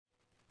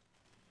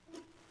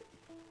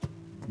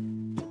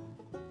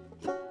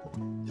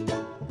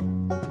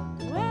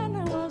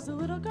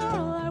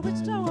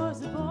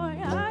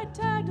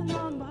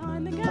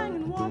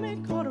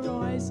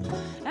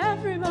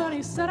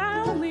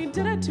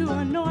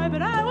Illinois,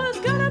 but I was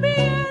gonna be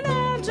an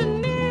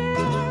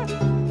engineer.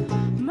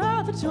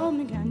 Mother told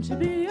me, can't you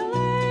be a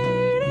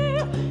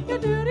lady? Your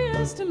duty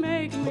is to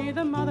make me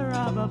the mother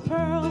of a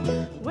pearl.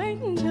 Wait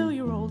until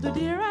you're older,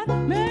 dear,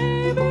 and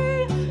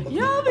maybe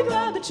you'll be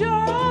glad that you're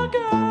a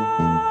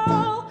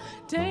girl.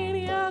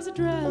 Dainty as a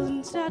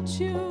Dresden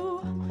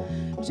statue,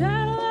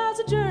 gentle as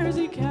a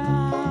Jersey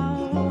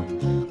cow.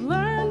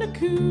 Learn to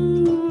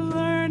coo,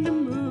 learn to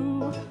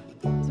moo.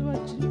 That's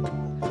what you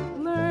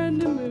learn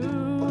to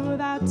moo.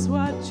 That's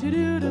what you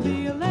do to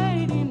be a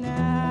lady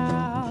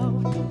now.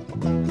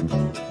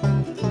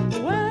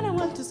 When I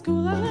went to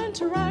school, I learned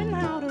to write and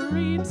how to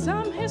read,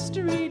 some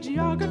history,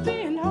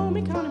 geography, and home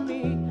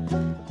economy.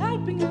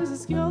 Typing is a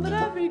skill that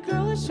every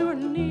girl is sure to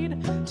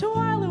need to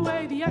while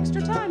away the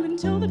extra time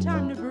until the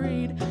time to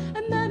breed.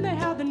 And then they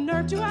had the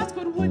nerve to ask,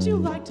 what would you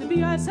like to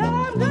be? I said,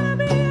 I'm gonna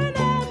be an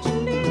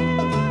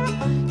engineer.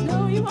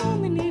 No, you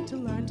only need to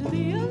learn to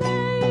be a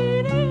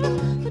lady.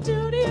 The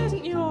duty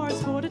isn't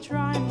yours for to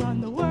try and run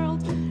the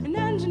world. An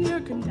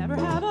engineer can never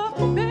have a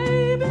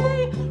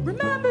baby.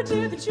 Remember,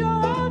 dear, that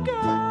you're a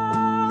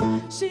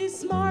girl. She's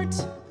smart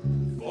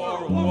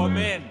For a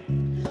woman.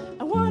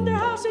 I wonder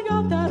how she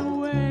got that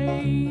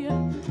way.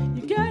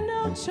 You get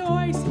no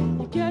choice,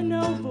 you get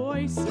no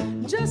voice.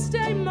 Just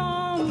stay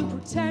mum,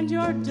 pretend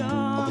you're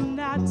dumb.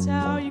 That's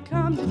how you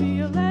come to be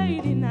a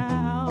lady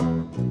now.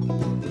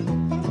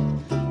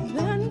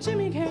 Then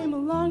Jimmy came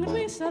along and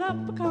we set up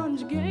a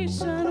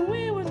conjugation.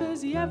 We were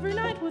busy every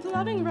night with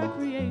loving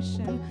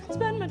recreation.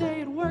 Spent my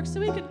day at work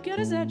so he could get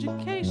his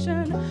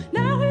education.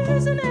 Now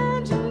he's an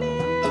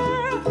engineer.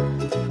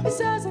 He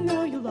says, I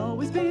know you'll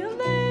always be a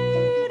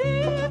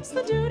lady. It's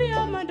the duty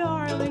of my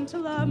darling to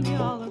love me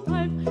all her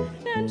life.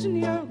 An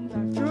engineer,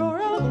 after or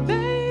a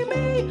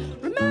baby.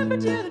 Remember,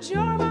 dear, that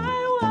you're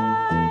my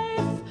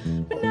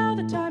wife. But now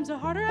the times are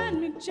harder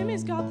and me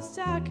Jimmy's got the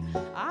sack.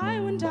 I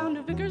went down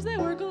to Vickers, they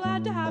were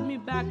glad to have me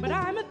back. But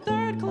I'm a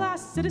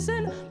third-class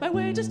citizen, my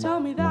wages tell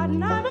me that.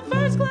 And I'm a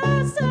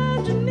first-class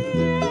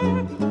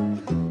engineer.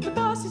 The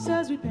boss, he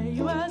says, we pay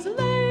you as a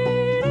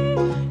lady.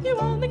 You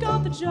only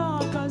got the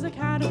job cause I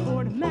can't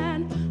afford a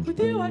man. With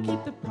you I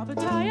keep the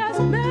profits high as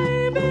a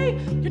baby.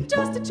 You're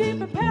just a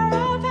cheaper pair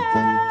of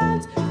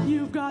hands.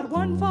 You've got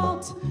one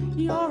fault,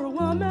 you're a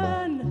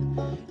woman.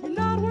 You're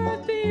not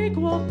worth the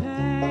equal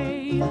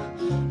pay.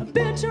 A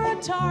bitch or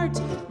a tart,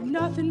 you're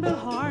nothing but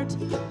heart.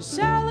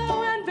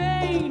 Shallow and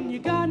vain, you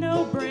got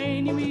no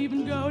brain. You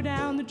even go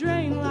down the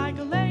drain like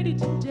a lady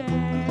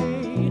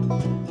today.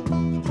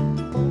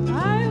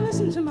 I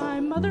listened to my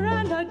mother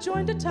and I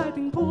joined a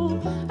typing pool.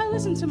 I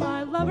listened to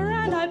my lover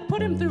and I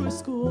put him through a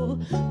school.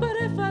 But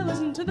if I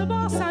listen to the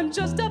boss, I'm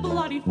just a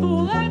bloody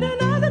fool. And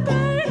another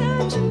great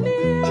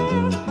engineer.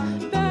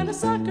 Been a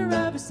sucker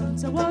ever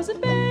since I was a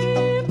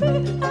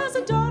baby. As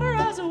a daughter,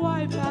 as a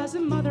wife, as a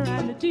mother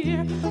and a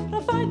dear. But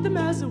I'll fight them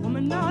as a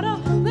woman, not a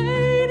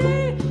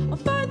lady. I'll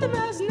fight them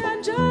as an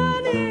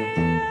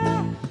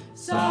engineer.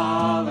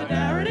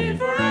 Solidarity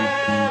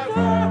forever.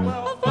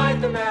 I'll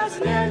fight them as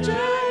an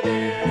engineer.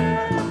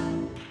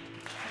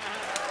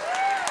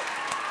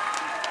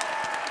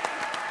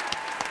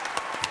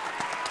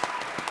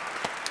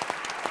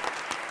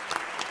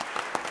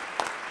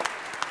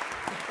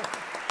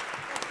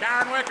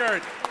 Karen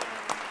Wickert.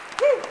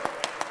 Woo.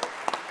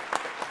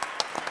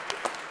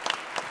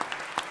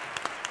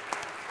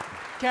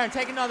 Karen,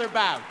 take another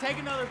bow. Take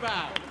another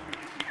bow.